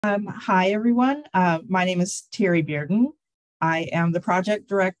Hi, everyone. My name is Terry Bearden. I am the project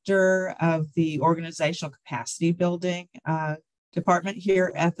director of the Organizational Capacity Building department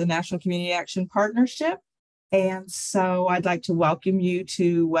here at the National Community Action Partnership. And so I'd like to welcome you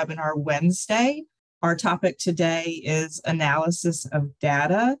to Webinar Wednesday. Our topic today is analysis of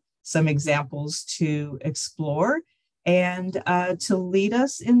data, some examples to explore. And to lead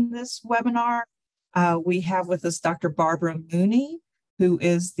us in this webinar, we have with us Dr. Barbara Mooney, who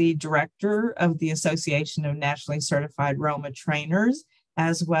is the director of the Association of Nationally Certified ROMA Trainers,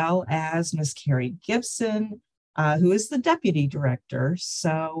 as well as Ms. Carrie Gibson, who is the deputy director.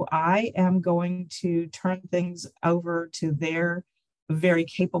 So I am going to turn things over to their very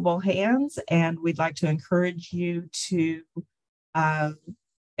capable hands, and we'd like to encourage you to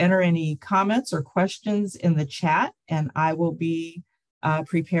enter any comments or questions in the chat, and I will be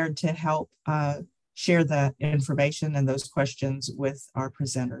prepared to help share that information and those questions with our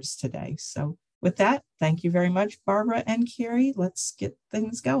presenters today. So with that, thank you very much, Barbara and Carrie. Let's get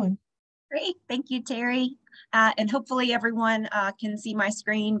things going. Great, thank you, Terry. And hopefully everyone can see my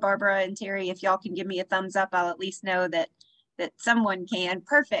screen. Barbara and Terry, if y'all can give me a thumbs up, I'll at least know that someone can.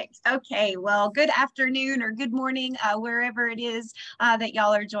 Perfect. Okay, well, good afternoon or good morning, wherever it is that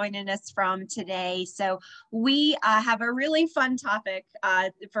y'all are joining us from today. So we have a really fun topic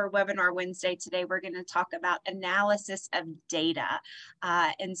for Webinar Wednesday today. We're going to talk about analysis of data.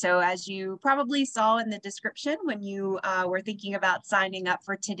 And so as you probably saw in the description when you were thinking about signing up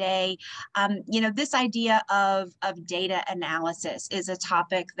for today, this idea of data analysis is a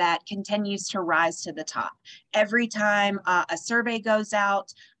topic that continues to rise to the top. Every time a survey goes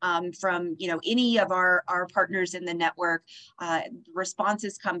out from any of our partners in the network,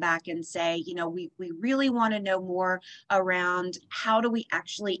 responses come back and say, we really want to know more around how do we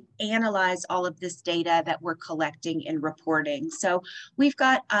actually analyze all of this data that we're collecting and reporting. So we've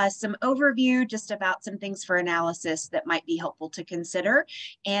got some overview just about some things for analysis that might be helpful to consider.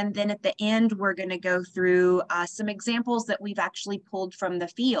 And then at the end, we're going to go through some examples that we've actually pulled from the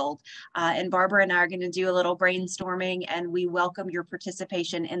field. And Barbara and I are going to do a little brainstorming, and we welcome your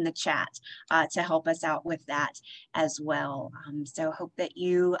participation in the chat to help us out with that as well. So hope that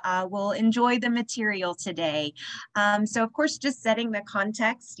you will enjoy the material today. So of course, just setting the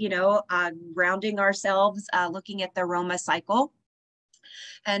context, grounding ourselves, looking at the ROMA cycle.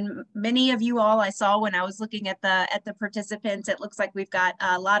 And many of you all I saw when I was looking at the participants, it looks like we've got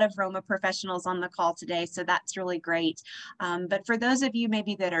a lot of ROMA professionals on the call today, so that's really great. But for those of you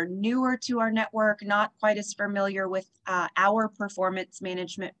maybe that are newer to our network, not quite as familiar with our performance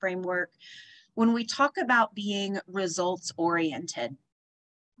management framework, when we talk about being results oriented,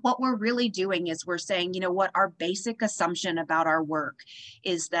 what we're really doing is we're saying, what our basic assumption about our work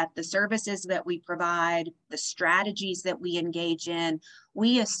is that the services that we provide, the strategies that we engage in,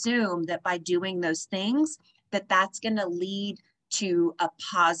 we assume that by doing those things, that's going to lead to a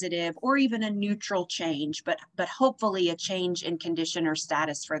positive or even a neutral change, but hopefully a change in condition or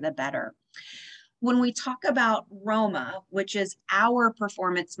status for the better. When we talk about ROMA, which is our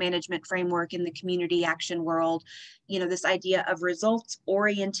performance management framework in the community action world, this idea of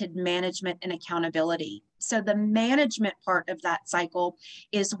results-oriented management and accountability. So the management part of that cycle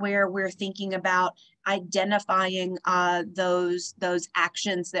is where we're thinking about identifying those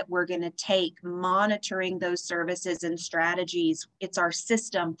actions that we're going to take, monitoring those services and strategies. It's our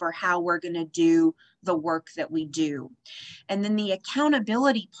system for how we're going to do the work that we do. And then the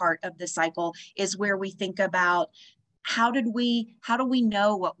accountability part of the cycle is where we think about how do we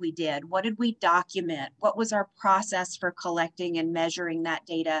know what we did? What did we document? What was our process for collecting and measuring that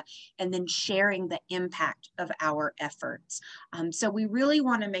data, and then sharing the impact of our efforts? So we really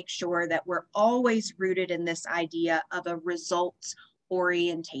want to make sure that we're always rooted in this idea of a results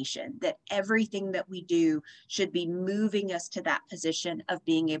orientation, that everything that we do should be moving us to that position of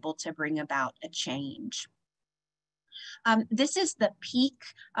being able to bring about a change. This is the PEAK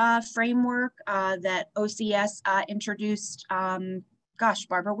framework that OCS introduced. Gosh,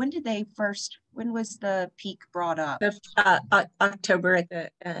 Barbara, when was the PEAK brought up? October at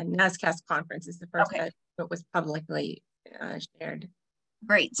the NASCAS conference is the first that it was publicly shared.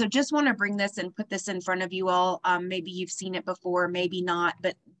 Great. So just want to bring this and put this in front of you all. Maybe you've seen it before, maybe not,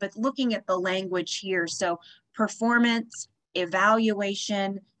 but looking at the language here. So performance,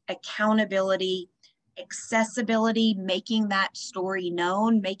 evaluation, accountability, accessibility, making that story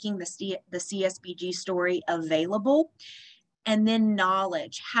known, making the CSBG story available, and then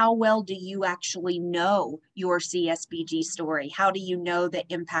knowledge. How well do you actually know your CSBG story? How do you know the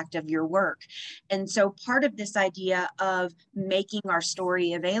impact of your work? And so part of this idea of making our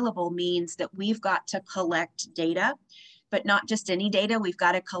story available means that we've got to collect data but not just any data. We've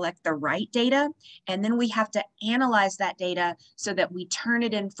got to collect the right data, and then we have to analyze that data so that we turn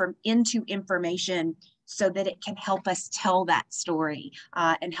it into information so that it can help us tell that story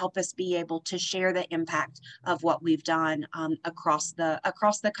and help us be able to share the impact of what we've done across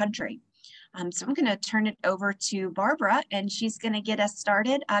the country. So I'm going to turn it over to Barbara, and she's going to get us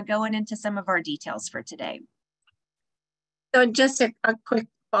started going into some of our details for today. So just a quick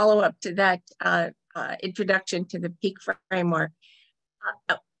follow-up to that introduction to the peak framework.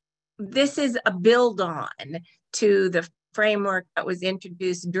 This is a build on to the framework that was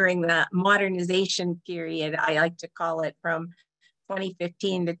introduced during the modernization period, I like to call it, from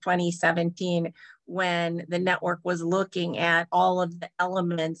 2015 to 2017, when the network was looking at all of the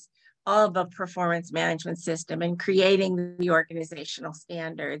elements of a performance management system and creating the organizational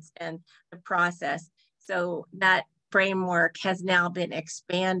standards and the process. So that framework has now been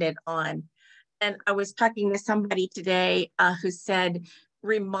expanded on. And I was talking to somebody today who said,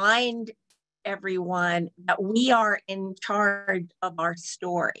 remind everyone that we are in charge of our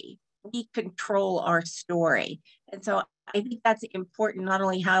story. We control our story. And so I think that's important, not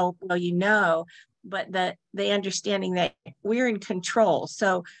only how well you know, but the understanding that we're in control.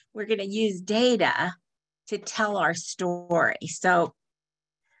 So we're going to use data to tell our story. So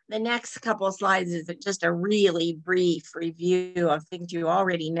the next couple of slides is just a really brief review of things you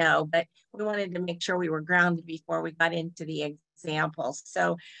already know, but we wanted to make sure we were grounded before we got into the examples.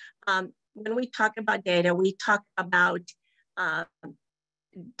 So when we talk about data, we talk about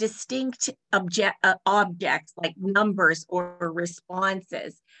distinct objects like numbers or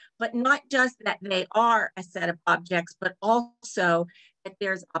responses, but not just that they are a set of objects, but also that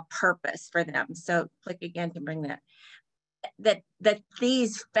there's a purpose for them. So click again to bring that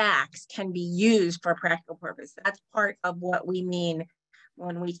these facts can be used for practical purpose. That's part of what we mean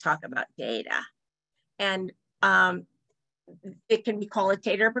when we talk about data. And it can be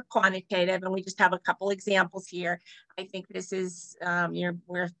qualitative or quantitative, and we just have a couple examples here. I think this is,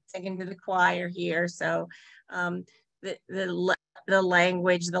 we're singing to the choir here. So the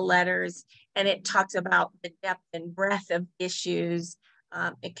language, the letters, and it talks about the depth and breadth of issues.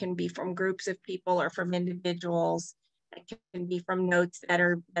 It can be from groups of people or from individuals. It can be from notes that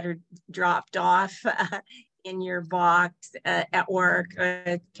are dropped off in your box at work.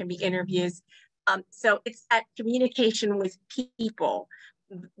 It can be interviews. So it's that communication with people.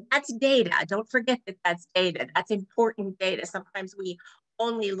 That's data. Don't forget that that's data. That's important data. Sometimes we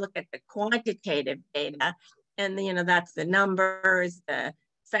only look at the quantitative data, and that's the numbers, the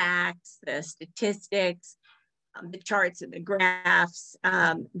facts, the statistics, the charts and the graphs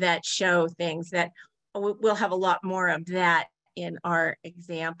that show things. That we'll have a lot more of that in our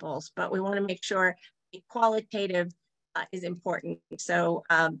examples, but we want to make sure the qualitative is important. So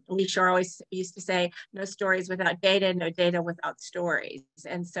Alicia always used to say, no stories without data, no data without stories.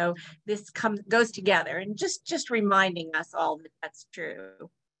 And so this goes together, and just reminding us all that that's true.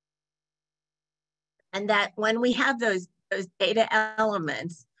 And that when we have those data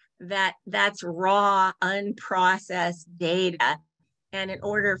elements, that's raw, unprocessed data. And in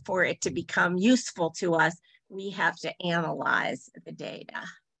order for it to become useful to us, we have to analyze the data.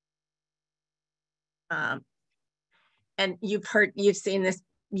 And you've seen this,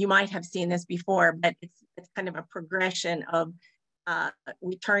 you might have seen this before, but it's kind of a progression of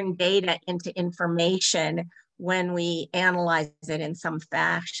we turn data into information when we analyze it in some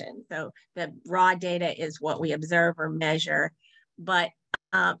fashion. So the raw data is what we observe or measure, but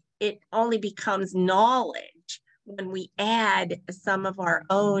it only becomes knowledge when we add some of our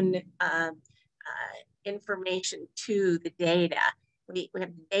own information to the data. We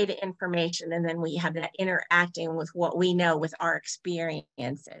have data information, and then we have that interacting with what we know with our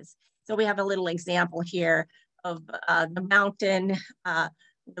experiences. So we have a little example here of the mountain.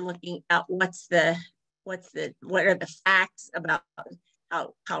 We're looking at what are the facts about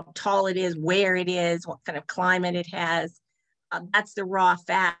how tall it is, where it is, what kind of climate it has. That's the raw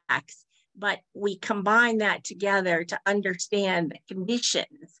facts. But we combine that together to understand the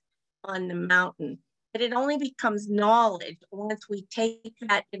conditions on the mountain. But it only becomes knowledge once we take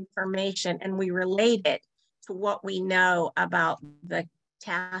that information and we relate it to what we know about the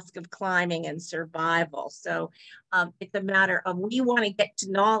task of climbing and survival. So it's a matter of, we want to get to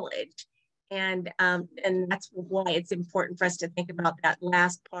knowledge. And that's why it's important for us to think about that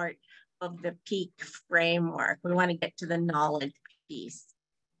last part of the peak framework. We want to get to the knowledge piece.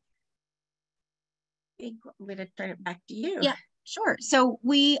 I think I'm going to turn it back to you. Yeah. Sure. So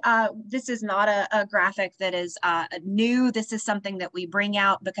this is not a graphic that is new. This is something that we bring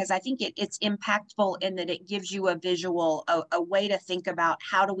out because I think it's impactful in that it gives you a visual, a way to think about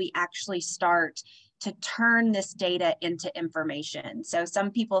how do we actually start turn this data into information. So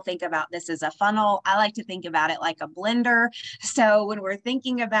some people think about this as a funnel. I like to think about it like a blender. So when we're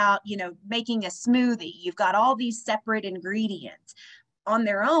thinking about, making a smoothie, you've got all these separate ingredients. On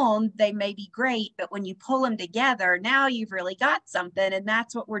their own, they may be great, but when you pull them together, now you've really got something. And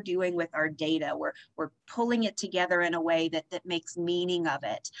that's what we're doing with our data. We're pulling it together in a way that makes meaning of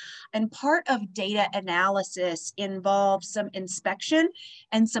it. And part of data analysis involves some inspection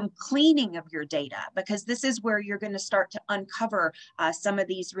and some cleaning of your data, because this is where you're going to start to uncover some of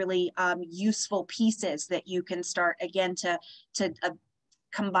these really useful pieces that you can start again to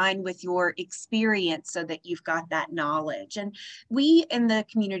combine with your experience so that you've got that knowledge. And we in the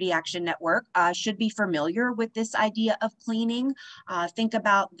Community Action Network should be familiar with this idea of cleaning. Think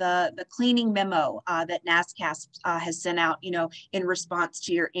about the cleaning memo that NASCAS has sent out, in response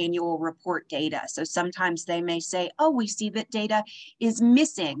to your annual report data. So sometimes they may say, oh, we see that data is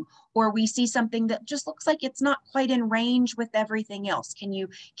missing, or we see something that just looks like it's not quite in range with everything else. Can you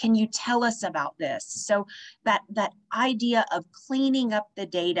tell us about this? So that idea of cleaning up the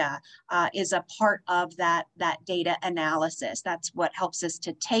data is a part of that data analysis. That's what helps us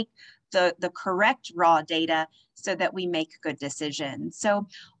to take the correct raw data so that we make good decisions. So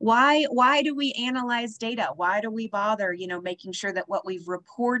why do we analyze data? Why do we bother, making sure that what we've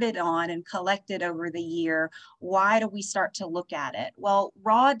reported on and collected over the year, why do we start to look at it? Well,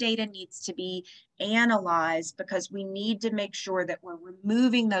 raw data needs to be analyzed because we need to make sure that we're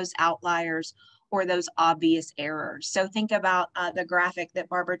removing those outliers or those obvious errors. So think about the graphic that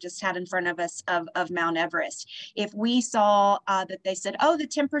Barbara just had in front of us of Mount Everest. If we saw that they said, oh, the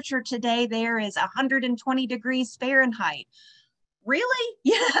temperature today there is 120 degrees Fahrenheit. Really?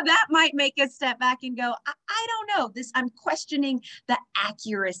 Yeah, that might make us step back and go, I don't know. I'm questioning the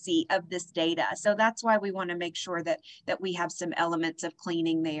accuracy of this data. So that's why we want to make sure that we have some elements of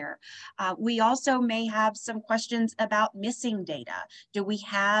cleaning there. We also may have some questions about missing data. Do we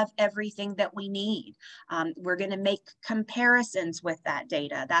have everything that we need? We're going to make comparisons with that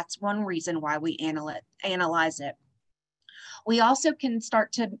data. That's one reason why we analyze it. We also can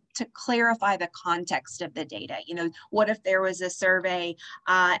start to clarify the context of the data. What if there was a survey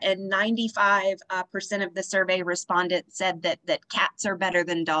and 95% of the survey respondents said that cats are better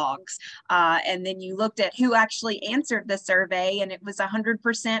than dogs. And then you looked at who actually answered the survey and it was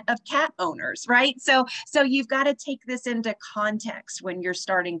 100% of cat owners, right? So you've got to take this into context when you're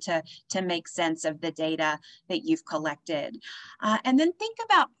starting to make sense of the data that you've collected. And then think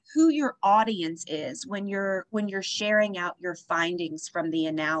about who your audience is when you're sharing out your findings from the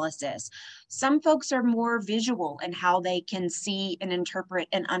analysis. Some folks are more visual in how they can see and interpret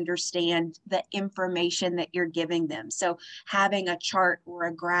and understand the information that you're giving them. So having a chart or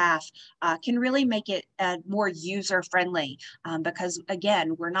a graph can really make it more user-friendly because,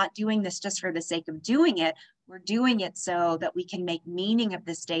 again, we're not doing this just for the sake of doing it. We're doing it so that we can make meaning of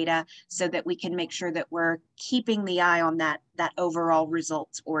this data, so that we can make sure that we're keeping the eye on that overall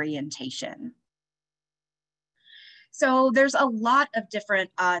results orientation. So there's a lot of different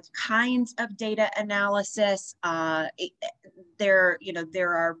kinds of data analysis. There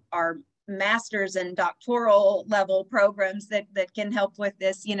are master's and doctoral level programs that can help with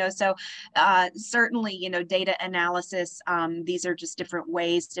this, so certainly, data analysis, these are just different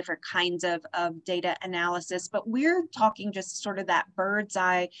ways, different kinds of data analysis, but we're talking just sort of that bird's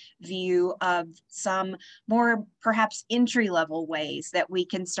eye view of some more perhaps entry level ways that we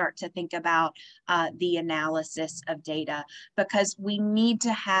can start to think about the analysis of data, because we need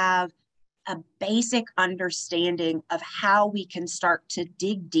to have a basic understanding of how we can start to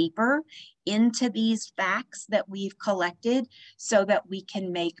dig deeper into these facts that we've collected so that we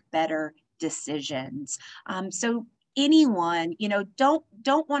can make better decisions. So anyone, don't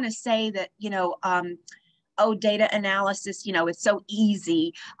want to say that, oh, data analysis, it's so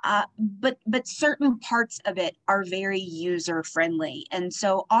easy, but certain parts of it are very user friendly. And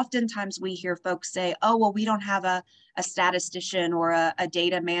so oftentimes we hear folks say, oh, well, we don't have a statistician or a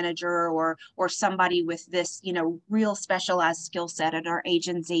data manager or somebody with this, real specialized skill set at our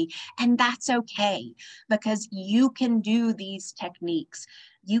agency. And that's okay, because you can do these techniques.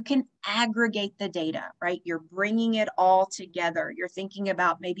 You can aggregate the data, right? You're bringing it all together. You're thinking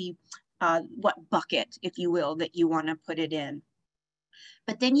about maybe what bucket, if you will, that you want to put it in.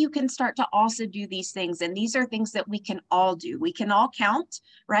 But then you can start to also do these things. And these are things that we can all do. We can all count,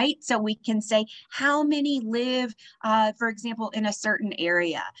 right? So we can say how many live, for example, in a certain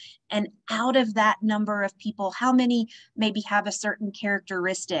area. And out of that number of people, how many maybe have a certain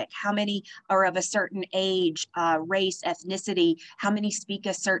characteristic? How many are of a certain age, race, ethnicity? How many speak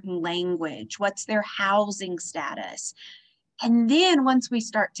a certain language? What's their housing status? And then once we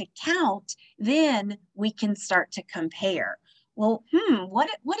start to count, then we can start to compare. Well, what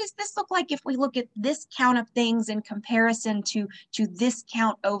does this look like if we look at this count of things in comparison to this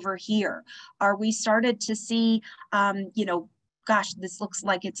count over here? Are we started to see, gosh, this looks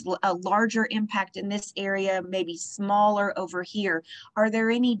like it's a larger impact in this area, maybe smaller over here. Are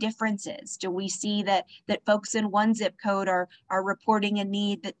there any differences? Do we see that folks in one zip code are reporting a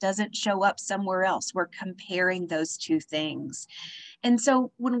need that doesn't show up somewhere else? We're comparing those two things. And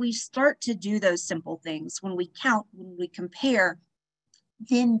so when we start to do those simple things, when we count, when we compare,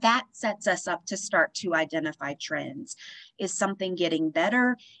 then that sets us up to start to identify trends. Is something getting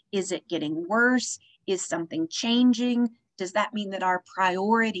better? Is it getting worse? Is something changing? Does that mean that our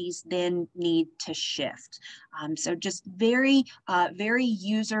priorities then need to shift? So just very, very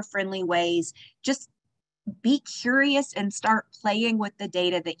user-friendly ways. Just be curious and start playing with the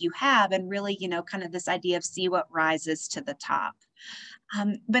data that you have, and really, kind of this idea of see what rises to the top.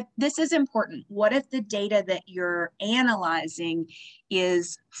 But this is important. What if the data that you're analyzing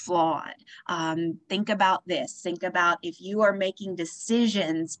is flawed? Think about this. Think about if you are making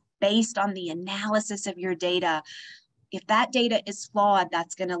decisions based on the analysis of your data. If that data is flawed,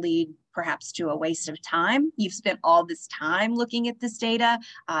 that's going to lead perhaps to a waste of time. You've spent all this time looking at this data.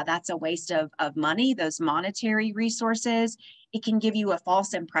 That's a waste of money, those monetary resources. It can give you a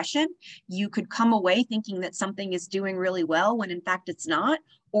false impression. You could come away thinking that something is doing really well when in fact it's not.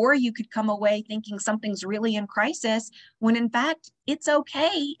 Or you could come away thinking something's really in crisis when in fact it's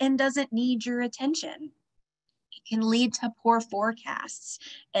okay and doesn't need your attention. Can lead to poor forecasts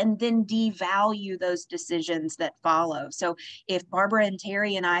and then devalue those decisions that follow. So if Barbara and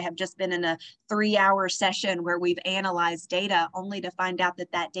Terry and I have just been in a 3-hour session where we've analyzed data only to find out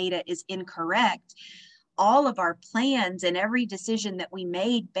that that data is incorrect, all of our plans and every decision that we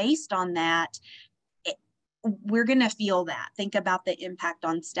made based on that, we're going to feel that. Think about the impact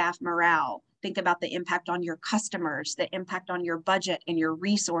on staff morale. Think about the impact on your customers, the impact on your budget and your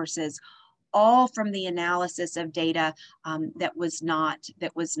resources, all from the analysis of data that was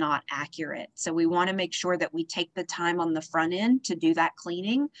not accurate. So we want to make sure that we take the time on the front end to do that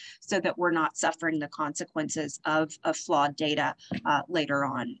cleaning so that we're not suffering the consequences of flawed data later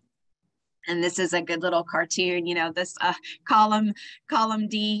on. And this is a good little cartoon, this column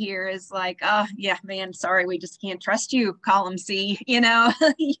D here is like, oh yeah, man, sorry, we just can't trust you. Column C,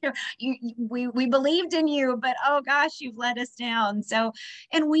 we believed in you, but oh gosh, you've let us down. So,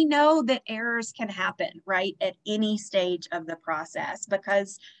 and we know that errors can happen, right, at any stage of the process,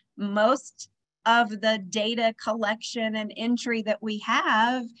 because most of the data collection and entry that we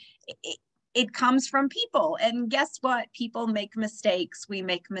have, it comes from people. And guess what? People make mistakes. We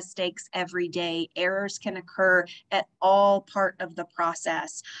make mistakes every day. Errors can occur at all part of the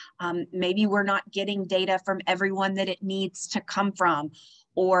process. Maybe we're not getting data from everyone that it needs to come from,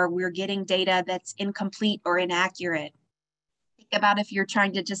 or we're getting data that's incomplete or inaccurate. Think about if you're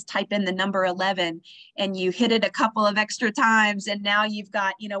trying to just type in the number 11 and you hit it a couple of extra times and now you've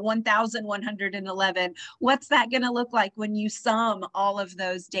got 1,111. What's that going to look like when you sum all of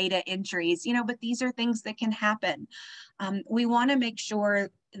those data entries? But these are things that can happen. We want to make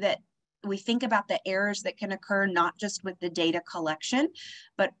sure that we think about the errors that can occur, not just with the data collection,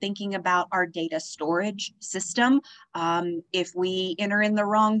 but thinking about our data storage system. If we enter in the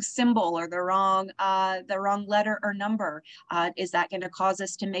wrong symbol or the wrong letter or number, is that going to cause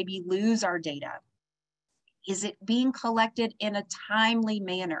us to maybe lose our data? Is it being collected in a timely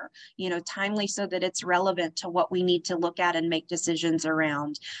manner, timely so that it's relevant to what we need to look at and make decisions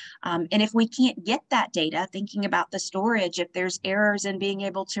around? And if we can't get that data, thinking about the storage, if there's errors in being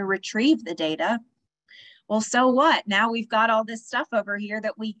able to retrieve the data, well, so what? Now we've got all this stuff over here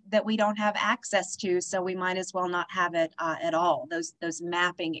that we don't have access to, so we might as well not have it at all. Those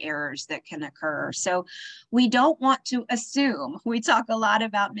mapping errors that can occur. So we don't want to assume. We talk a lot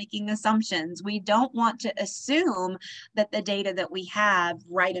about making assumptions. We don't want to assume that the data that we have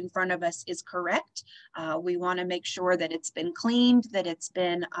right in front of us is correct. We want to make sure that it's been cleaned, that it's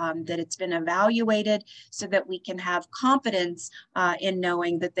been evaluated, so that we can have confidence in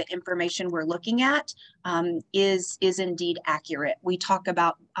knowing that the information we're looking at is indeed accurate. We talk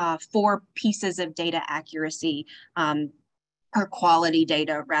about 4 pieces of data accuracy, or quality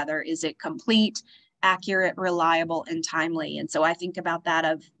data rather. Is it complete, accurate, reliable, and timely? And so I think about that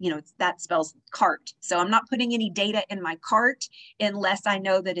of, that spells cart. So I'm not putting any data in my cart unless I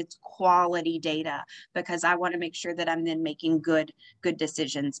know that it's quality data, because I want to make sure that I'm then making good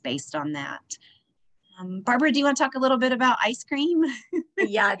decisions based on that. Barbara, do you want to talk a little bit about ice cream?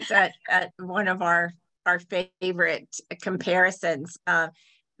 Yeah, it's one of our favorite comparisons,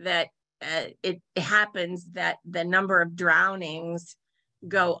 that it happens that the number of drownings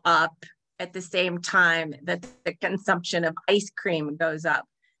go up at the same time that the consumption of ice cream goes up.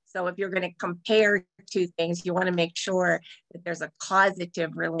 So if you're going to compare two things, you want to make sure that there's a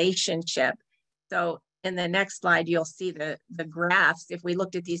causative relationship. So in the next slide, you'll see the graphs. If we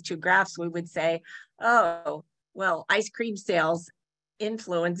looked at these two graphs, we would say, oh, well, ice cream sales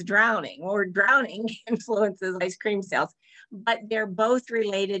influence drowning, or drowning influences ice cream sales. But they're both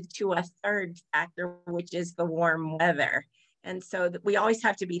related to a third factor, which is the warm weather. And so we always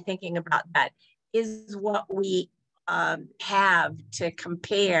have to be thinking about that. Is what we have to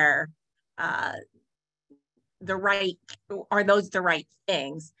compare are those the right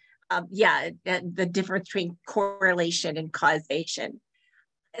things? The difference between correlation and causation.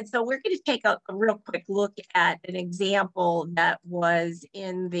 And so we're going to take a real quick look at an example that was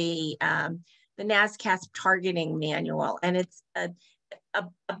in the NASCAS targeting manual, and it's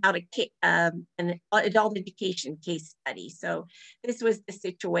about an adult education case study. So this was the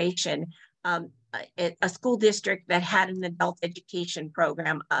situation. A school district that had an adult education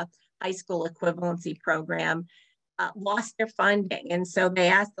program, a high school equivalency program, lost their funding. And so they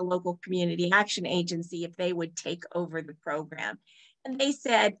asked the local community action agency if they would take over the program. And they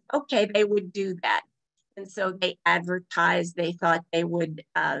said, okay, they would do that. And so they advertised, they thought they would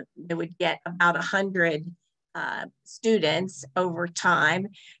get about 100 students over time.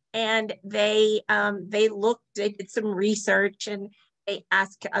 And they did some research, and they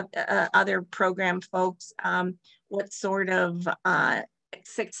asked other program folks, what sort of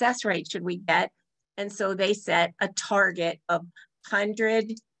success rate should we get? And so they set a target of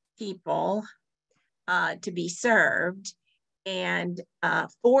 100 people to be served, and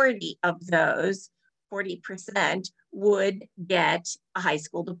 40 of those, 40%, would get a high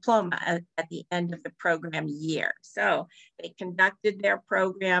school diploma at the end of the program year. So they conducted their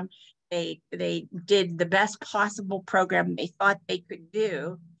program. They did the best possible program they thought they could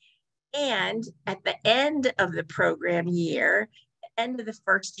do. And at the end of the program year, the end of the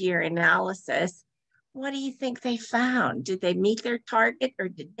first year analysis, what do you think they found? Did they meet their target, or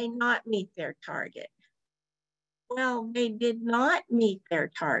did they not meet their target? Well, they did not meet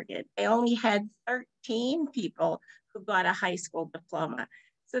their target. They only had 13 people who got a high school diploma.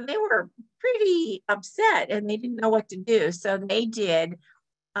 So they were pretty upset, and they didn't know what to do. So they did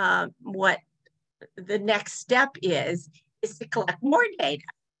what the next step is to collect more data.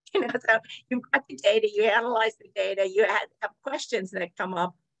 So you've got the data, you analyze the data, you have questions that come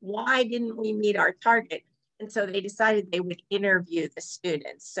up. Why didn't we meet our target? And so they decided they would interview the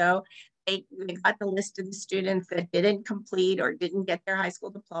students. So they got the list of the students that didn't complete or didn't get their high school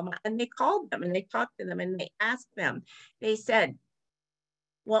diploma, and they called them and they talked to them and they asked them. They said,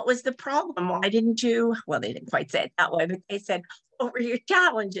 what was the problem? Why didn't you? Well, they didn't quite say it that way, but they said, what were your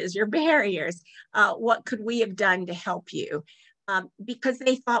challenges, your barriers? What could we have done to help you? Because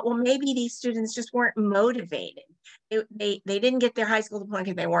they thought, well, maybe these students just weren't motivated. They didn't get their high school diploma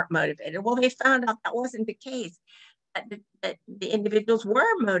because they weren't motivated. Well, they found out that wasn't the case. That the individuals were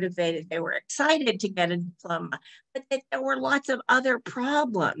motivated. They were excited to get a diploma, but that there were lots of other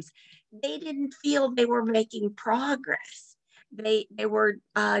problems. They didn't feel they were making progress. They were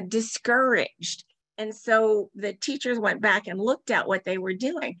discouraged. And so the teachers went back and looked at what they were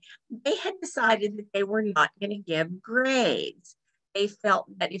doing. They had decided that they were not going to give grades. They felt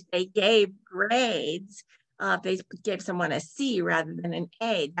that if they gave grades, if they gave someone a C rather than an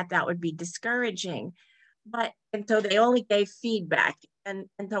A, that would be discouraging. And so they only gave feedback. And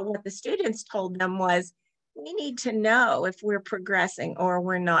so what the students told them was, we need to know if we're progressing or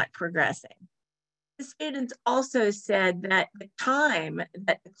we're not progressing. The students also said that the time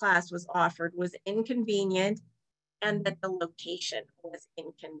that the class was offered was inconvenient, and that the location was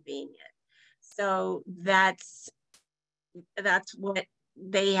inconvenient. So that's what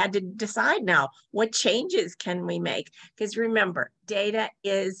they had to decide now. What changes can we make? Because remember, data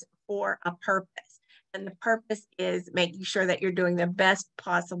is for a purpose. And the purpose is making sure that you're doing the best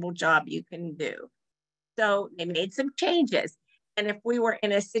possible job you can do. So they made some changes. And if we were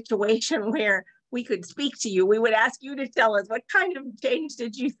in a situation where we could speak to you, we would ask you to tell us what kind of change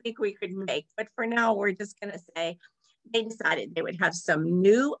did you think we could make. But for now, we're just going to say they decided they would have some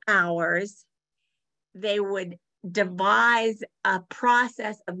new hours. They would devise a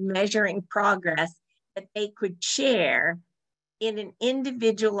process of measuring progress that they could share in an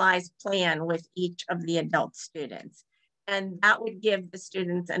individualized plan with each of the adult students. And that would give the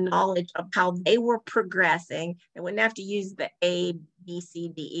students a knowledge of how they were progressing. They wouldn't have to use the A, B, C,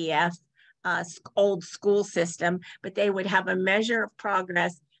 D, E, F old school system, but they would have a measure of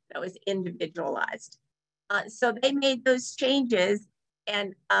progress that was individualized. So they made those changes,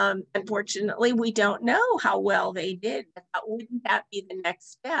 And unfortunately, we don't know how well they did. Wouldn't that be the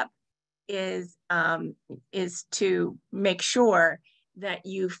next step? Is to make sure that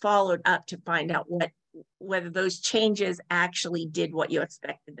you followed up to find out whether those changes actually did what you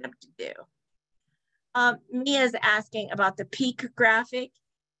expected them to do. Mia's asking about the peak graphic.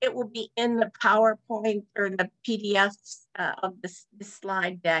 It will be in the PowerPoint or the PDFs of this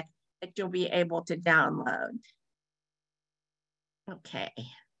slide deck that you'll be able to download. Okay.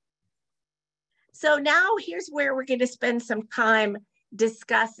 So now here's where we're going to spend some time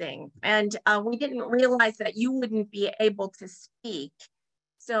discussing. And we didn't realize that you wouldn't be able to speak.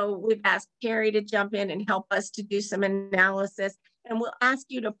 So we've asked Terry to jump in and help us to do some analysis. And we'll ask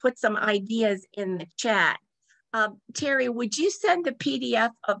you to put some ideas in the chat. Terry, would you send the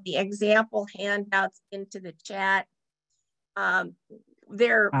PDF of the example handouts into the chat? I'm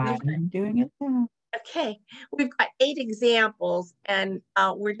doing it now. Okay, we've got 8 examples, and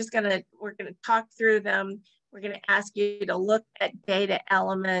we're gonna talk through them. We're gonna ask you to look at data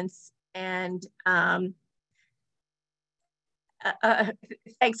elements, and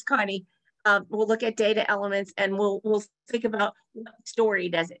thanks, Connie. We'll look at data elements, and we'll think about what story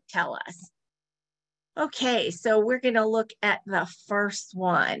does it tell us. Okay, so we're gonna look at the first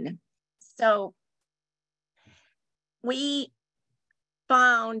one. So we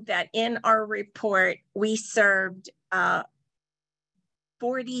found that in our report, we served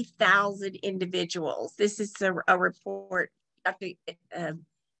 40,000 individuals. This is a report, you have to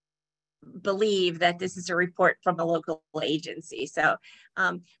believe that this is a report from a local agency. So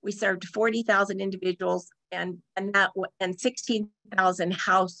we served 40,000 individuals and 16,000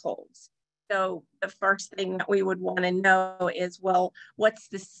 households. So the first thing that we would want to know is, well, what's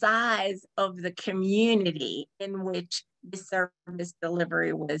the size of the community in which the service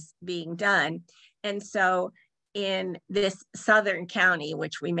delivery was being done? And so in this southern county,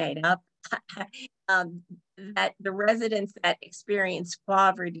 which we made up, that the residents that experienced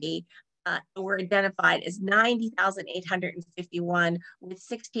poverty were identified as 90,851 with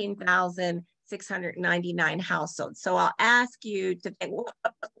 16,699 households. So I'll ask you to think,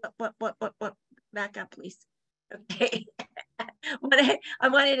 back up, please. Okay. I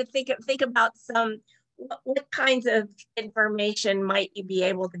wanted to think about what kinds of information might you be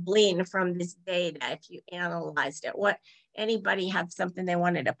able to glean from this data if you analyzed it? Anybody have something they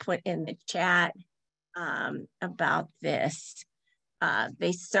wanted to put in the chat about this?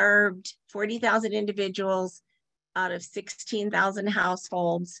 They served 40,000 individuals out of 16,000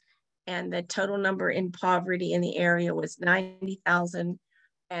 households, and the total number in poverty in the area was 90,000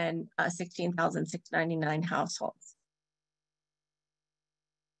 and 16,699 households.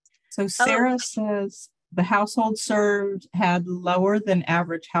 So Sarah says the household served had lower than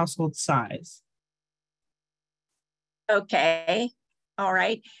average household size. Okay, all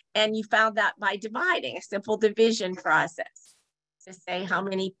right. And you found that by dividing, a simple division process to say how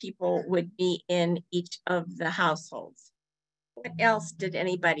many people would be in each of the households. What else did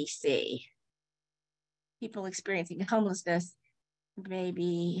anybody see? People experiencing homelessness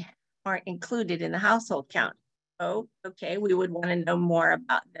maybe aren't included in the household count. Oh, okay, we would want to know more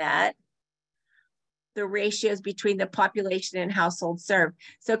about that. The ratios between the population and households served.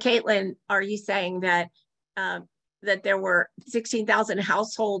 So Caitlin, are you saying that that there were 16,000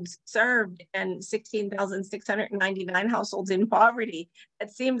 households served and 16,699 households in poverty?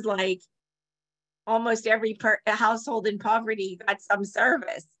 That seems like almost every household in poverty got some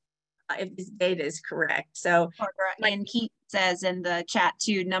service, if this data is correct. So, and Keith says in the chat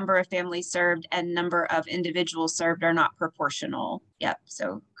too, number of families served and number of individuals served are not proportional. Yep.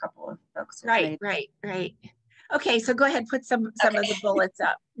 So a couple of folks. Right. Okay, so go ahead, put some of the bullets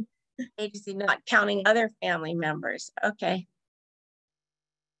up. Agency not counting other family members. Okay.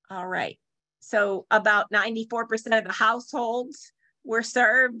 All right. So about 94% of the households were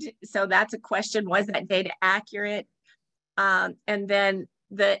served. So that's a question. Was that data accurate? And then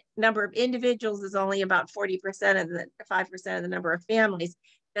the number of individuals is only about 40% of the 5% of the number of families.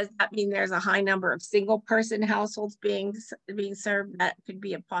 Does that mean there's a high number of single person households being served? That could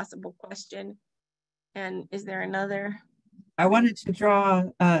be a possible question. And is there another? I wanted to draw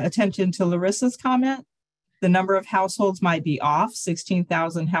attention to Larissa's comment. The number of households might be off.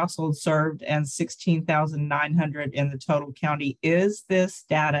 16,000 households served and 16,900 in the total county. Is this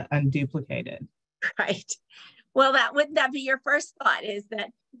data unduplicated? Right. Well, wouldn't that be your first thought, is that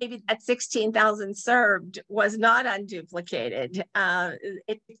maybe that 16,000 served was not unduplicated.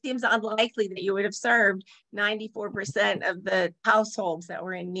 It seems unlikely that you would have served 94% of the households that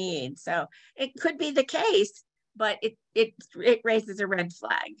were in need. So it could be the case, but it raises a red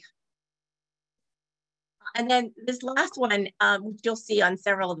flag. And then this last one, which you'll see on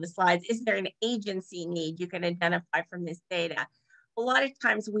several of the slides, is there an agency need you can identify from this data? A lot of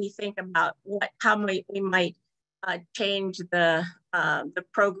times we think about how we might change the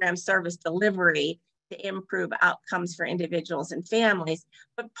program service delivery to improve outcomes for individuals and families.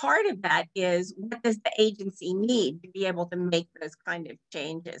 But part of that is, what does the agency need to be able to make those kind of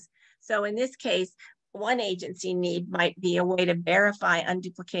changes? So in this case, one agency need might be a way to verify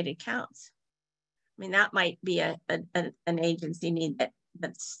unduplicated counts. I mean, that might be an agency need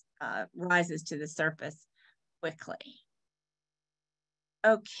that rises to the surface quickly.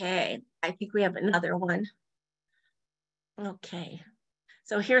 Okay, I think we have another one. Okay,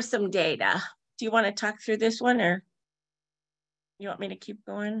 so here's some data. Do you want to talk through this one, or you want me to keep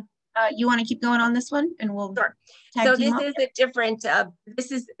going? You want to keep going on this one, and we'll sure. So this is a different,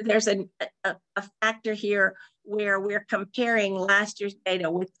 there's a factor here where we're comparing last year's data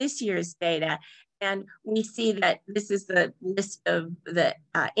with this year's data. And we see that this is the list of the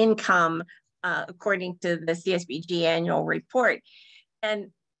income according to the CSBG annual report.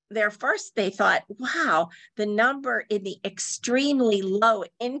 And they thought, wow, the number in the extremely low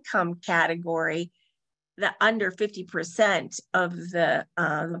income category, the under 50% of the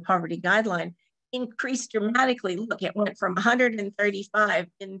poverty guideline, increased dramatically. Look, it went from 135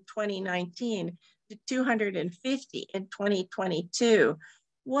 in 2019 to 250 in 2022.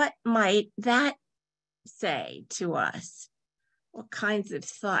 What might that say to us? What kinds of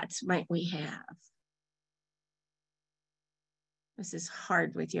thoughts might we have? This is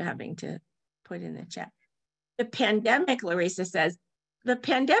hard with you having to put in the chat. The pandemic, Larissa says, the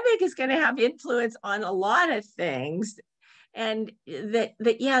pandemic is going to have influence on a lot of things, and that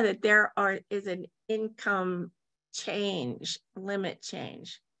there is an income change, limit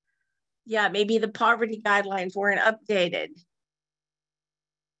change. Yeah, maybe the poverty guidelines weren't updated.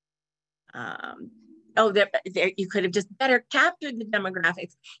 You could have just better captured the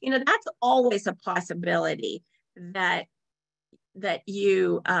demographics. You know, that's always a possibility, that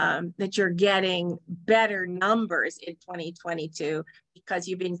you're getting better numbers in 2022 because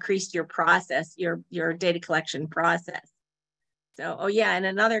you've increased your process, your data collection process. So, oh yeah, and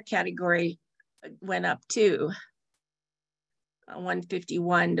another category went up too.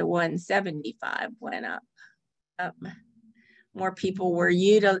 151 to 175 went up. More people were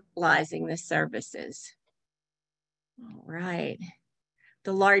utilizing the services. All right.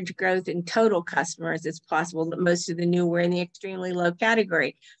 The large growth in total customers, it's possible that most of the new were in the extremely low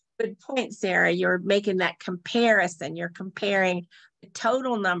category. Good point, Sarah. You're making that comparison. You're comparing the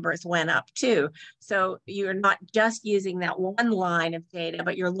total numbers went up too. So you're not just using that one line of data,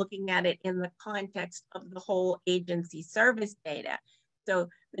 but you're looking at it in the context of the whole agency service data. So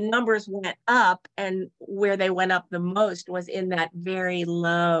the numbers went up, and where they went up the most was in that very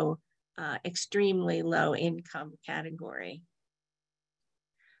low, extremely low income category.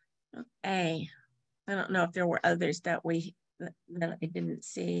 Okay, I don't know if there were others that I didn't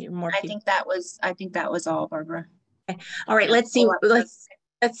see. More. I think that was all, Barbara. Okay. All right, let's see. Let's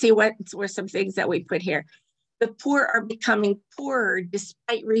see what were some things that we put here. The poor are becoming poorer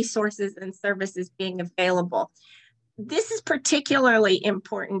despite resources and services being available. This is particularly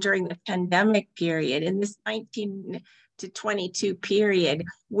important during the pandemic period, in this 19 to 22 period,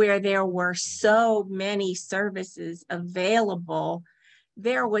 where there were so many services available.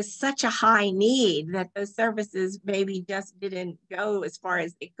 There was such a high need that those services maybe just didn't go as far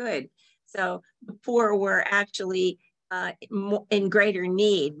as they could. So the poor were actually in greater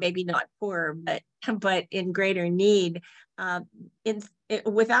need, maybe not poor, but in greater need,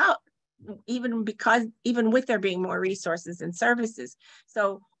 even with there being more resources and services.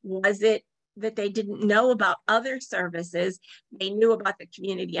 So was it that they didn't know about other services? They knew about the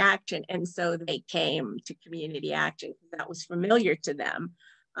community action, and so they came to community action because that was familiar to them.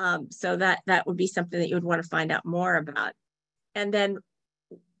 So that would be something that you would want to find out more about. And then,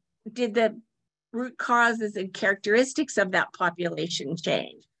 did the root causes and characteristics of that population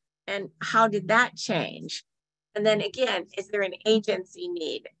change? And how did that change? And then again, is there an agency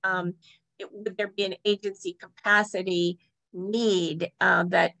need? Would there be an agency capacity need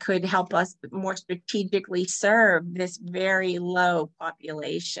that could help us more strategically serve this very low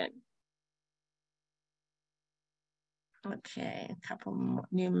population? Okay, a couple more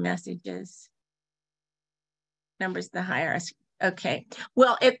new messages. Numbers the hierarchy. Okay,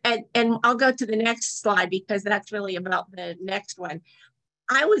 well, and I'll go to the next slide because that's really about the next one.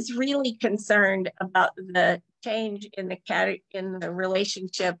 I was really concerned about the change in the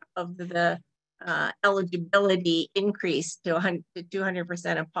relationship of the eligibility increase to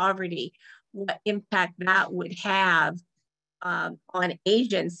 200% of poverty, what impact that would have on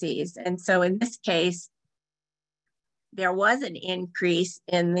agencies. And so in this case, there was an increase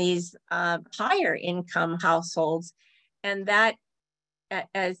in these higher income households. And that,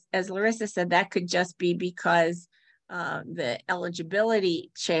 as Larissa said, that could just be because the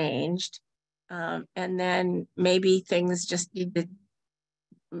eligibility changed. And then maybe things just need to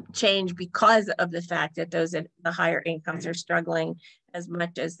change because of the fact that those at the higher incomes are struggling as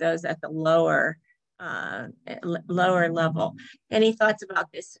much as those at the lower level. Any thoughts about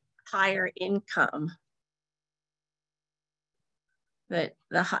this higher income? The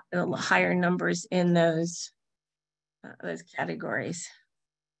higher numbers in those categories.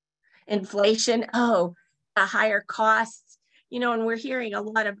 Inflation, the higher costs, and we're hearing a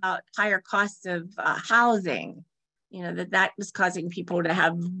lot about higher costs of housing, that was causing people to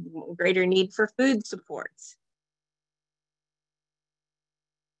have greater need for food supports.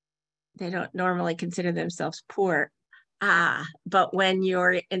 They don't normally consider themselves poor. But when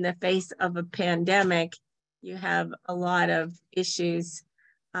you're in the face of a pandemic, you have a lot of issues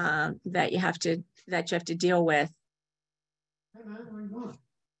that you have to deal with.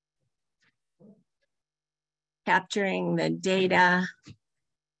 Capturing the data,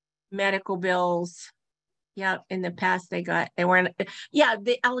 medical bills. Yeah, in the past they weren't. Yeah,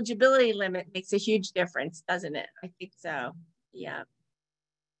 the eligibility limit makes a huge difference, doesn't it? I think so. Yeah.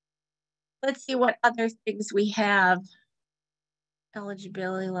 Let's see what other things we have.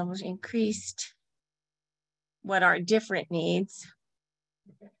 Eligibility levels increased. What are different needs?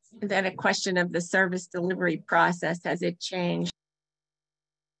 And then a question of the service delivery process, has it changed?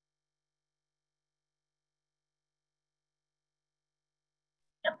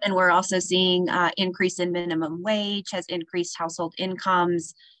 And we're also seeing increase in minimum wage, has increased household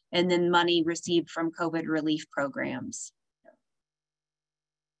incomes, and then money received from COVID relief programs.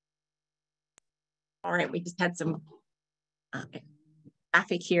 All right, we just had some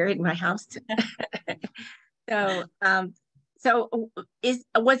traffic here in my house. Was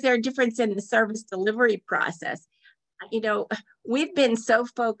there a difference in the service delivery process? We've been so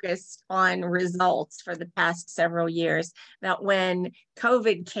focused on results for the past several years that when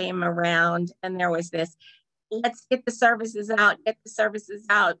COVID came around and there was this, let's get the services out, get the services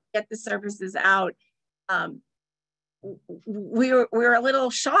out, get the services out. We were a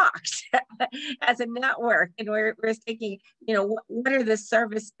little shocked as a network, and we're thinking, what are the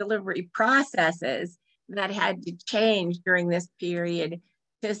service delivery processes that had to change during this period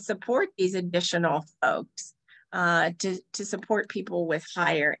to support these additional folks, to support people with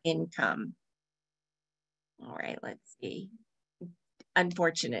higher income? All right, let's see.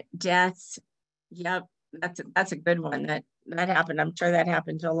 Unfortunate deaths. Yep, that's a good one. That happened. I'm sure that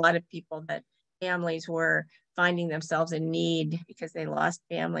happened to a lot of people, that families were finding themselves in need because they lost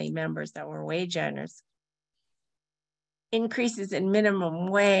family members that were wage earners. Increases in minimum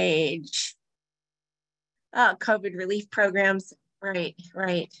wage. COVID relief programs, right.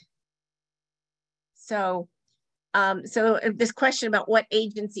 So this question about what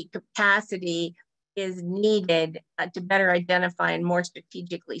agency capacity is needed to better identify and more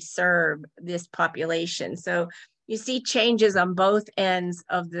strategically serve this population. So you see changes on both ends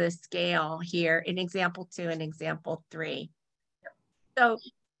of the scale here in example 2 and example 3. So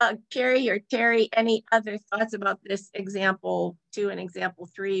Carrie or Terry, any other thoughts about this example 2 and example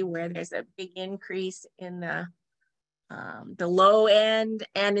 3, where there's a big increase in the low end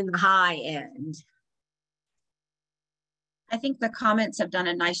and in the high end? I think the comments have done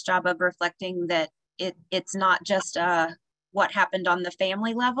a nice job of reflecting that it's not just what happened on the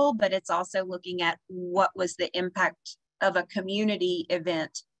family level, but it's also looking at what was the impact of a community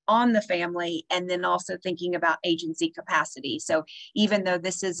event on the family, and then also thinking about agency capacity. So even though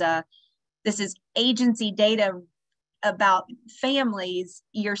this is agency data about families,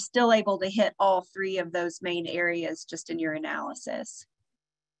 you're still able to hit all 3 of those main areas just in your analysis.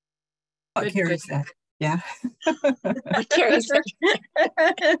 What Carrie said. Yeah. What Carrie said.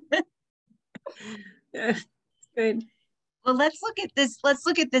 Good. Well, let's look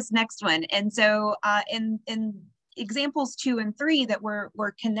at this next one. And so in examples 2 and 3 that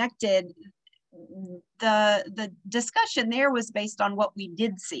were connected, the discussion there was based on what we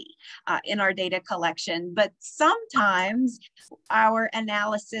did see in our data collection, but sometimes our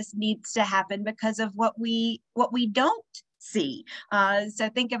analysis needs to happen because of what we don't see. So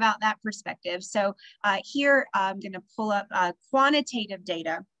think about that perspective. So here I'm going to pull up quantitative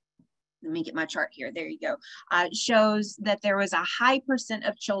data. Let me get my chart here. There you go. Shows that there was a high %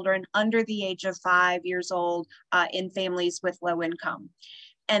 of children under the age of 5 years old in families with low income.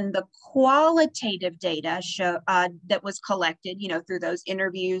 And the qualitative data that was collected, through those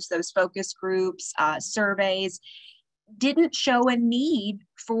interviews, those focus groups, surveys, didn't show a need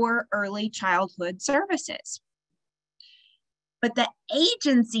for early childhood services. But the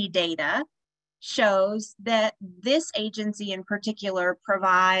agency data shows that this agency in particular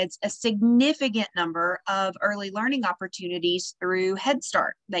provides a significant number of early learning opportunities through Head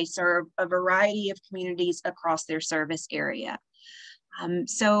Start. They serve a variety of communities across their service area.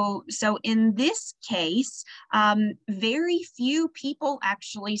 So in this case, very few people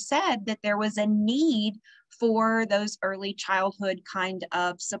actually said that there was a need for those early childhood kind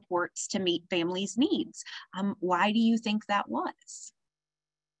of supports to meet families' needs. Why do you think that was?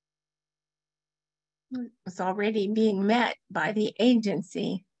 It's already being met by the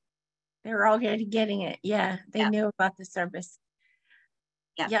agency. They're already getting it. Yeah, they knew about the service.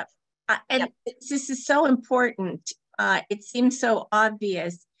 Yep. And this is so important. It seems so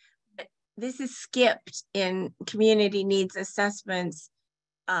obvious, but this is skipped in community needs assessments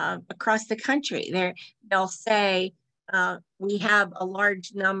across the country. They'll say, we have a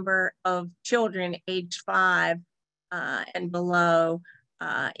large number of children age 5 and below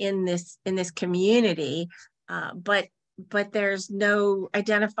in this community, but there's no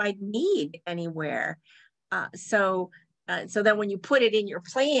identified need anywhere. So then when you put it in your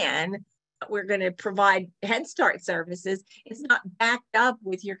plan, we're going to provide Head Start services, it's not backed up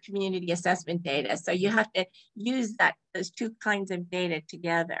with your community assessment data. So you have to use those two kinds of data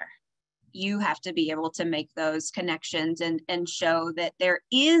together. You have to be able to make those connections and show that there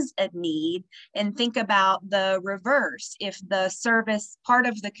is a need, and think about the reverse. If the service, part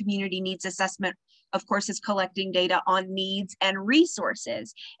of the community needs assessment, of course, is collecting data on needs and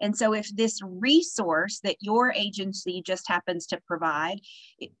resources. And so if this resource that your agency just happens to provide,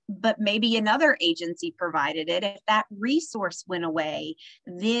 but maybe another agency provided it, if that resource went away,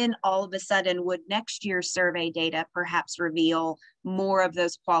 then all of a sudden would next year's survey data perhaps reveal more of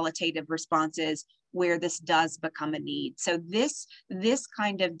those qualitative responses where this does become a need. So this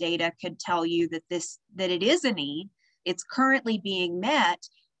kind of data could tell you that it is a need, it's currently being met,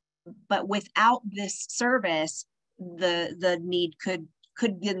 but without this service, the need could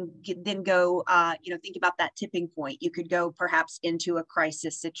then go, think about that tipping point. You could go perhaps into a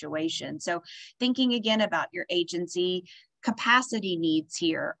crisis situation. So thinking again about your agency capacity needs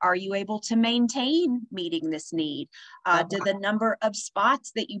here. Are you able to maintain meeting this need? Do the number of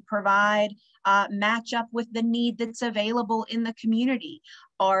spots that you provide match up with the need that's available in the community?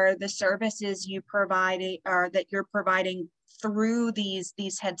 Are the services you provide or that you're providing through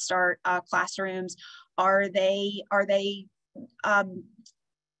these Head Start classrooms, are they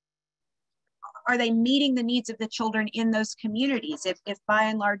meeting the needs of the children in those communities? If by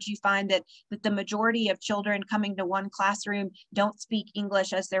and large you find that the majority of children coming to one classroom don't speak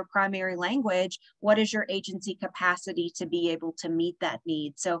English as their primary language, what is your agency capacity to be able to meet that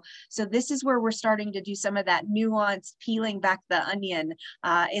need? So this is where we're starting to do some of that nuanced peeling back the onion.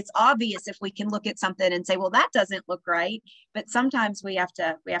 It's obvious if we can look at something and say, well, that doesn't look right, but sometimes we have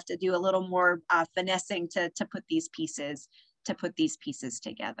to do a little more finessing to put these pieces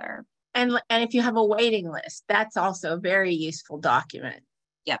together. And if you have a waiting list, that's also a very useful document.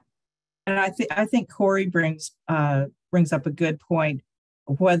 Yep. And I think Corey brings up a good point.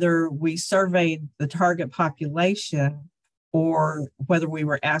 Whether we surveyed the target population or whether we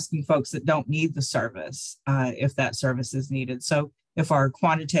were asking folks that don't need the service, if that service is needed. So if our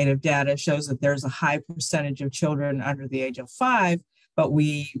quantitative data shows that there's a high percentage of children under the age of 5, but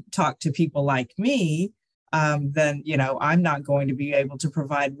we talk to people like me, then, I'm not going to be able to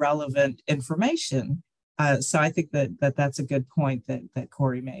provide relevant information. So I think that's a good point that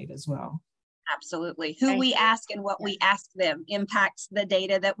Corey made as well. Absolutely. Who we ask and what we ask them impacts the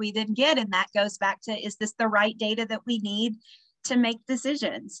data that we then get. And that goes back to, is this the right data that we need to make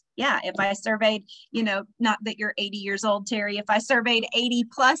decisions? Yeah, if I surveyed, not that you're 80 years old, Terry, if I surveyed 80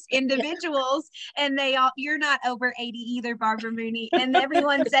 plus individuals and you're not over 80 either, Barbara Mooney, and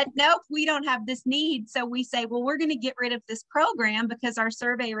everyone said, nope, we don't have this need. So we say, well, we're going to get rid of this program because our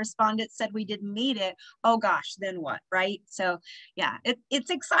survey respondents said we didn't need it. Oh gosh, then what, right? So yeah, it's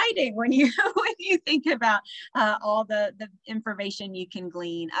exciting when you think about all the information you can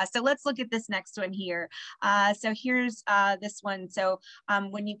glean. So let's look at this next one here. So here's this one. So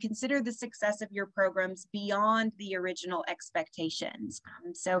when you consider the success of your programs beyond the original expectations.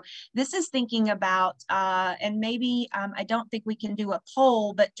 So this is thinking about, and maybe I don't think we can do a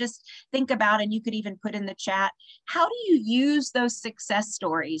poll, but just think about, and you could even put in the chat, how do you use those success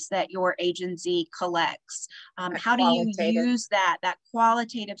stories that your agency collects? How do you use that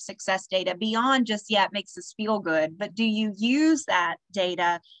qualitative success data beyond just, yeah, it makes us feel good, but do you use that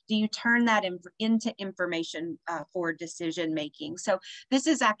data? Do you turn that into information for decision making? So this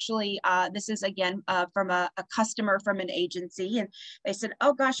is actually, this is again from a customer from an agency, and they said,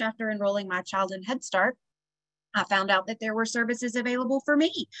 oh gosh, after enrolling my child in Head Start, I found out that there were services available for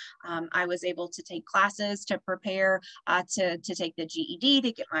me. I was able to take classes to prepare to take the GED,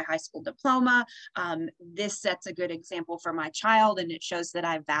 to get my high school diploma. This sets a good example for my child, and it shows that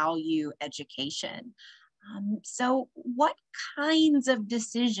I value education. So what kinds of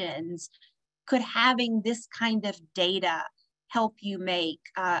decisions could having this kind of data help you make?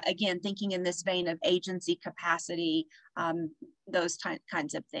 Again, thinking in this vein of agency capacity, those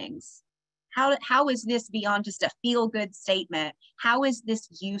kinds of things. How is this beyond just a feel-good statement? How is this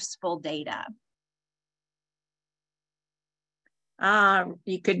useful data?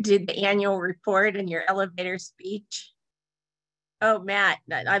 You could do the annual report in your elevator speech. Oh, Matt,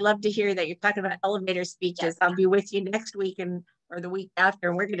 I love to hear that you're talking about elevator speeches. Yes. I'll be with you next week or the week after,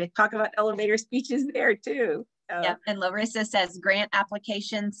 and we're going to talk about elevator speeches there too. So. Yep. And Larissa says grant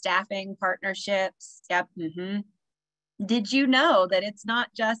application, staffing, partnerships. Yep. Did you know that it's not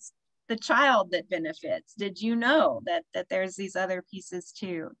just the child that benefits? Did you know that there's these other pieces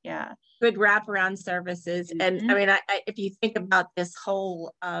too? Yeah. Good wraparound services. And I mean, if you think about this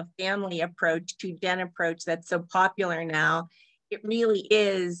whole family approach, 2-gen approach that's so popular now, it really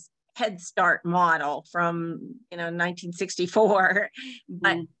is Head Start model from 1964,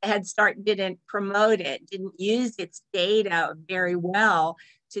 but Head Start didn't promote it, didn't use its data very well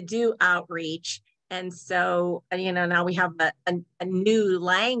to do outreach. And so, now we have a new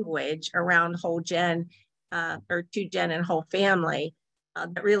language around whole gen or 2-gen and whole family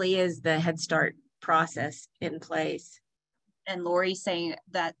that really is the Head Start process in place. And Lori saying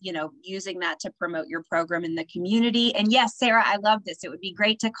that, using that to promote your program in the community. And yes, Sarah, I love this. It would be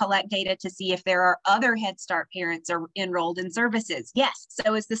great to collect data to see if there are other Head Start parents are enrolled in services. Yes.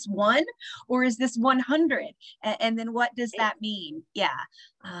 So is this 1 or is this 100? And then what does that mean? Yeah.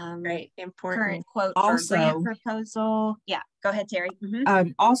 Right. Important. Current quote also, for grant proposal. Yeah. Go ahead, Terry.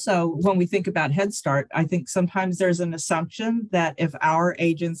 Also, when we think about Head Start, I think sometimes there's an assumption that if our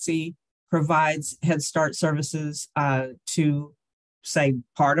agency provides Head Start services to, say,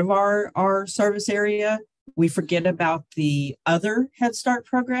 part of our service area, we forget about the other Head Start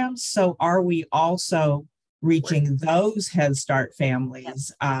programs. So are we also reaching those Head Start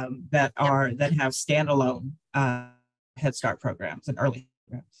families that have standalone Head Start programs and early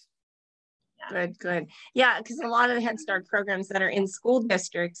programs? Good. Yeah, because a lot of the Head Start programs that are in school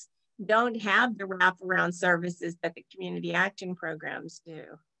districts don't have the wraparound services that the community action programs do.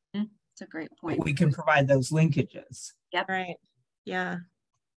 That's a great point. We can provide those linkages. Yep. Right. Yeah.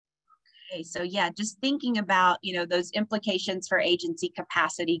 Okay. So yeah, just thinking about, those implications for agency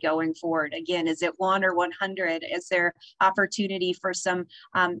capacity going forward. Again, is it 1 or 100? Is there opportunity for some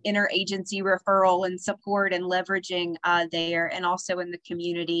interagency referral and support and leveraging there and also in the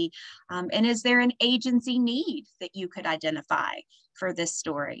community? And is there an agency need that you could identify for this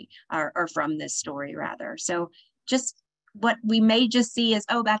story or from this story rather? So just what we may just see is,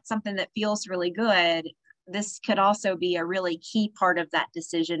 oh, that's something that feels really good. This could also be a really key part of that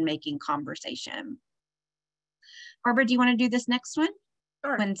decision-making conversation. Barbara, do you want to do this next one?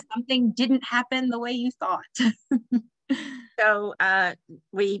 Sure. When something didn't happen the way you thought. So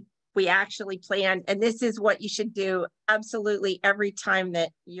we actually planned, and this is what you should do absolutely every time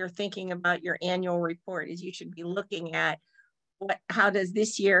that you're thinking about your annual report, is you should be looking at how does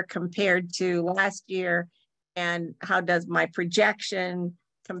this year compared to last year, and how does my projection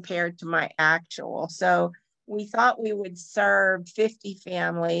compare to my actual? So we thought we would serve 50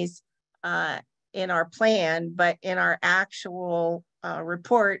 families in our plan, but in our actual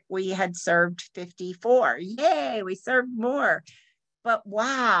report, we had served 54. Yay, we served more. But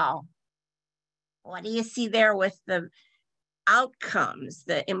wow, what do you see there with the outcomes,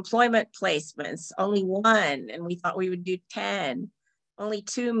 the employment placements? Only 1, and we thought we would do 10. Only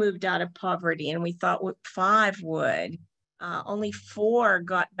 2 moved out of poverty, and we thought 5 would. Only 4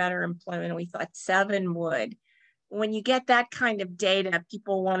 got better employment, and we thought 7 would. When you get that kind of data,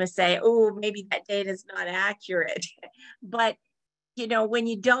 people want to say, oh, maybe that data is not accurate. But, when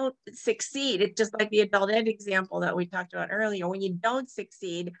you don't succeed, it's just like the adult ed example that we talked about earlier. When you don't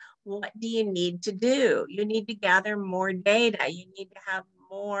succeed, what do you need to do? You need to gather more data. You need to have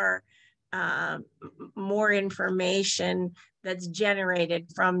more information that's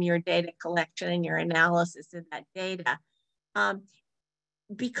generated from your data collection and your analysis of that data.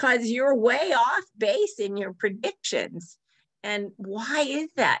 Because you're way off base in your predictions. And why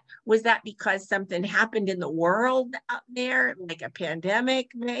is that? Was that because something happened in the world out there, like a pandemic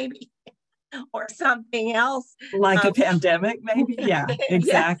maybe, or something else? Like a pandemic maybe? Yeah,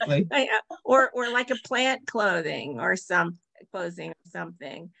 exactly. Yeah. Or like a plant clothing or something.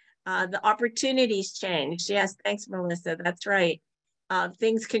 The opportunities changed. Yes, thanks, Melissa. That's right.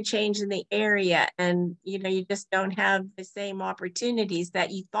 things can change in the area, and you just don't have the same opportunities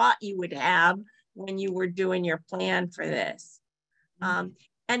that you thought you would have when you were doing your plan for this.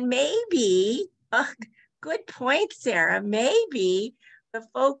 And maybe, good point, Sarah, maybe the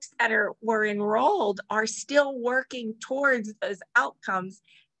folks that were enrolled are still working towards those outcomes,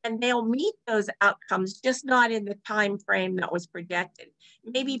 and they'll meet those outcomes, just not in the time frame that was projected.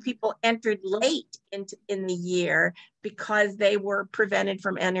 Maybe people entered late in the year because they were prevented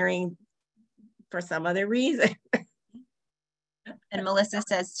from entering for some other reason. And Melissa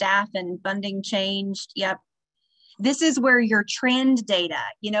says staff and funding changed. Yep. This is where your trend data,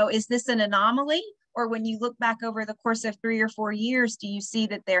 is this an anomaly? Or when you look back over the course of 3 or 4 years, do you see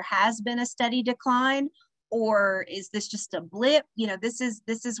that there has been a steady decline? Or is this just a blip? This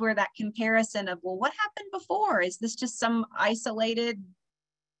is where that comparison of, well, what happened before? Is this just some isolated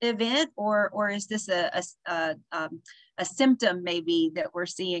event, or is this a symptom maybe that we're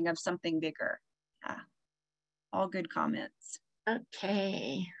seeing of something bigger? Yeah. All good comments.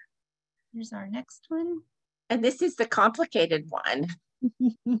 Okay. Here's our next one. And this is the complicated one.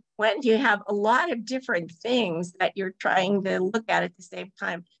 When you have a lot of different things that you're trying to look at the same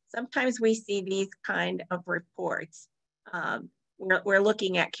time. Sometimes we see these kind of reports. We're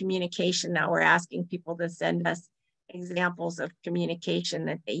looking at communication now. We're asking people to send us examples of communication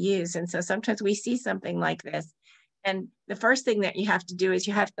that they use. And so sometimes we see something like this. And the first thing that you have to do is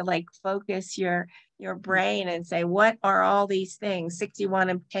you have to focus your brain and say, what are all these things? 61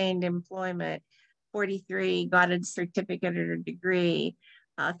 obtained employment, 43 got a certificate or a degree,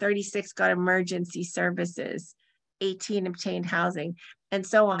 36 got emergency services, 18 obtained housing, and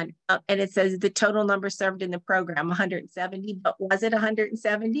so on. And it says the total number served in the program, 170, but was it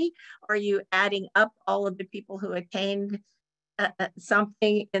 170? Are you adding up all of the people who attained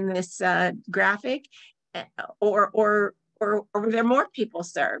something in this graphic? Or were there more people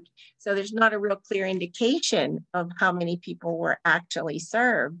served? So there's not a real clear indication of how many people were actually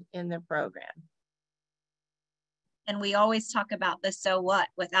served in the program. And we always talk about the so what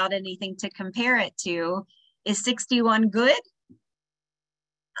without anything to compare it to. Is 61 good?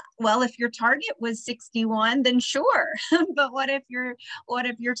 Well, if your target was 61, then sure. But what if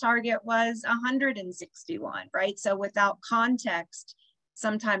your target was 161, right? So without context,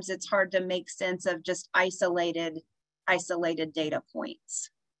 sometimes it's hard to make sense of just isolated data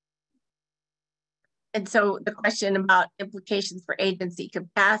points. And so the question about implications for agency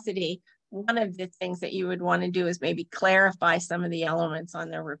capacity, one of the things that you would want to do is maybe clarify some of the elements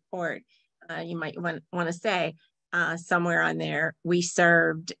on the report. You might want to say somewhere on there, we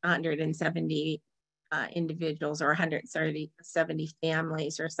served 170 individuals or 170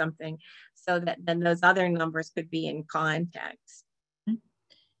 families or something, so that then those other numbers could be in context.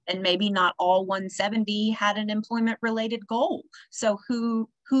 And maybe not all 170 had an employment related goal. So who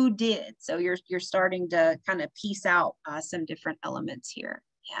did? So you're starting to kind of piece out some different elements here.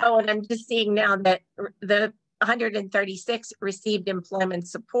 Yeah. Oh, and I'm just seeing now that the 136 received employment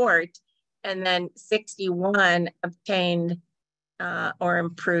support, and then 61 obtained or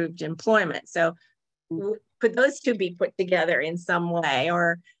improved employment. So could those two be put together in some way,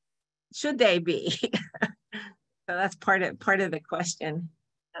 or should they be? So that's part of the question.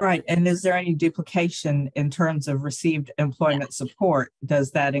 Right. And is there any duplication in terms of received employment support?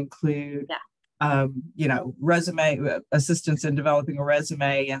 Does that include, resume assistance in developing a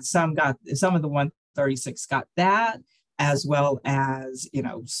resume? And some of the 136 got that, as well as,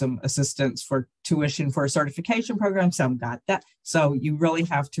 some assistance for tuition for a certification program. Some got that. So you really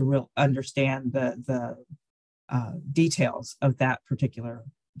have to understand the details of that particular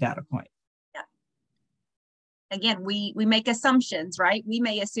data point. Again, we make assumptions, right? We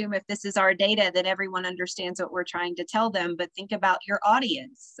may assume if this is our data that everyone understands what we're trying to tell them, but think about your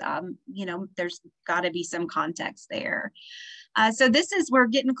audience. There's got to be some context there. So we're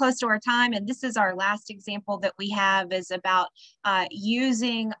getting close to our time, and this is our last example that we have is about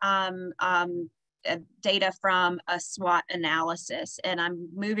using data from a SWOT analysis. And I'm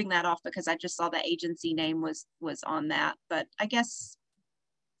moving that off because I just saw the agency name was on that, but I guess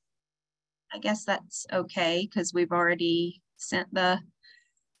that's okay because we've already sent the.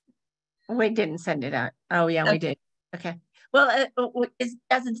 We didn't send it out. Oh yeah, okay. We did. Okay. Well, it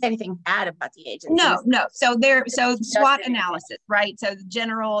doesn't say anything bad about the agency. No. So SWOT analysis, right? So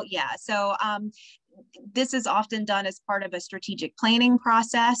general, yeah. So this is often done as part of a strategic planning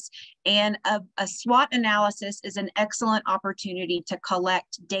process, and a SWOT analysis is an excellent opportunity to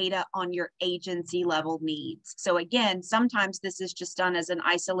collect data on your agency level needs. So again, sometimes this is just done as an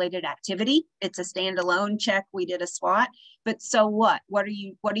isolated activity. It's a standalone check. We did a SWOT, but so what? What are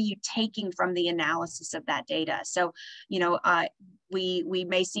you taking from the analysis of that data? So, you know, we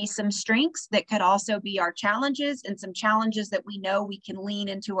may see some strengths that could also be our challenges, and some challenges that we know we can lean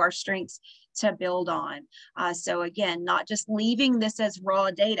into our strengths to build on. So again, not just leaving this as raw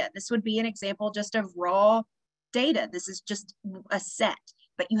data. This would be an example just of raw data. This is just a set,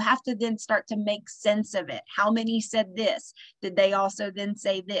 but you have to then start to make sense of it. How many said this? Did they also then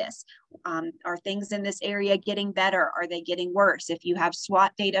say this? Are things in this area getting better? Are they getting worse? If you have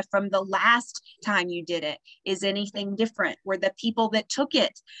SWOT data from the last time you did it, is anything different? Were the people that took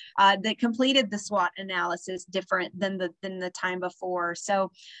it, that completed the SWOT analysis, different than the time before?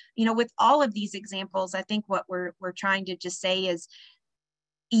 So, you know, with all of these examples, I think what we're trying to just say is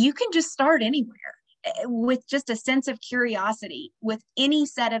you can just start anywhere with just a sense of curiosity with any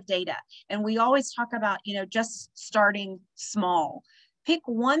set of data. And we always talk about, you know, just starting small. Pick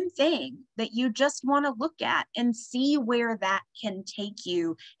one thing that you just want to look at and see where that can take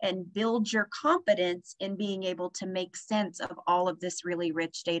you, and build your confidence in being able to make sense of all of this really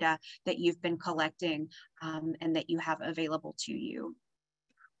rich data that you've been collecting and that you have available to you.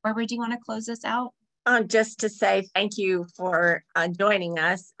 Barbara, do you want to close us out? Just to say thank you for joining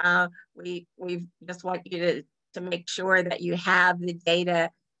us. We just want you to make sure that you have the data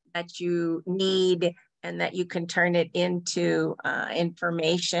that you need and that you can turn it into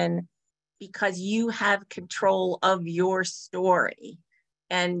information, because you have control of your story.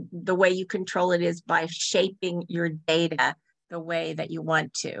 And the way you control it is by shaping your data the way that you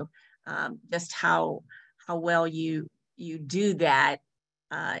want to. Just how well you do that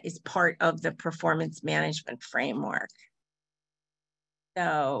is part of the performance management framework.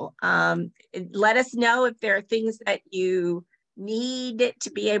 So let us know if there are things that you need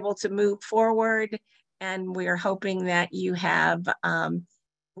to be able to move forward. And we're hoping that you have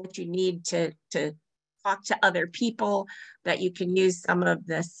what you need to talk to other people, that you can use some of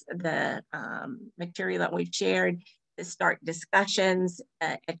the material that we've shared to start discussions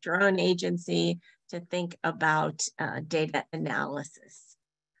at your own agency to think about data analysis.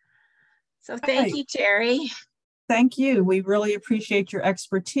 So thank you, Terry. Thank you. We really appreciate your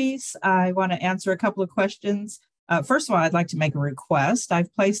expertise. I want to answer a couple of questions. First of all, I'd like to make a request.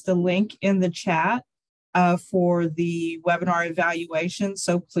 I've placed a link in the chat for the webinar evaluation.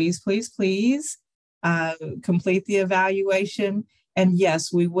 So please, please, please complete the evaluation. And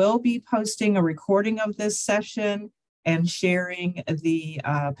yes, we will be posting a recording of this session and sharing the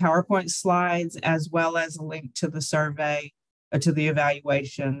PowerPoint slides, as well as a link to the survey, to the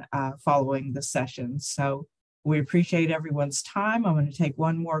evaluation following the session. So we appreciate everyone's time. I'm going to take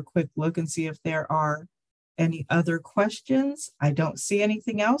one more quick look and see if there are any other questions. I don't see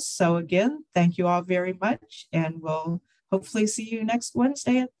anything else. So again, thank you all very much, and we'll hopefully see you next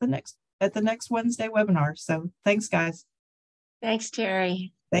Wednesday at the next Wednesday webinar. So thanks, guys. Thanks,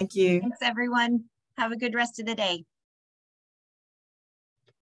 Terry. Thank you. Thanks, everyone. Have a good rest of the day.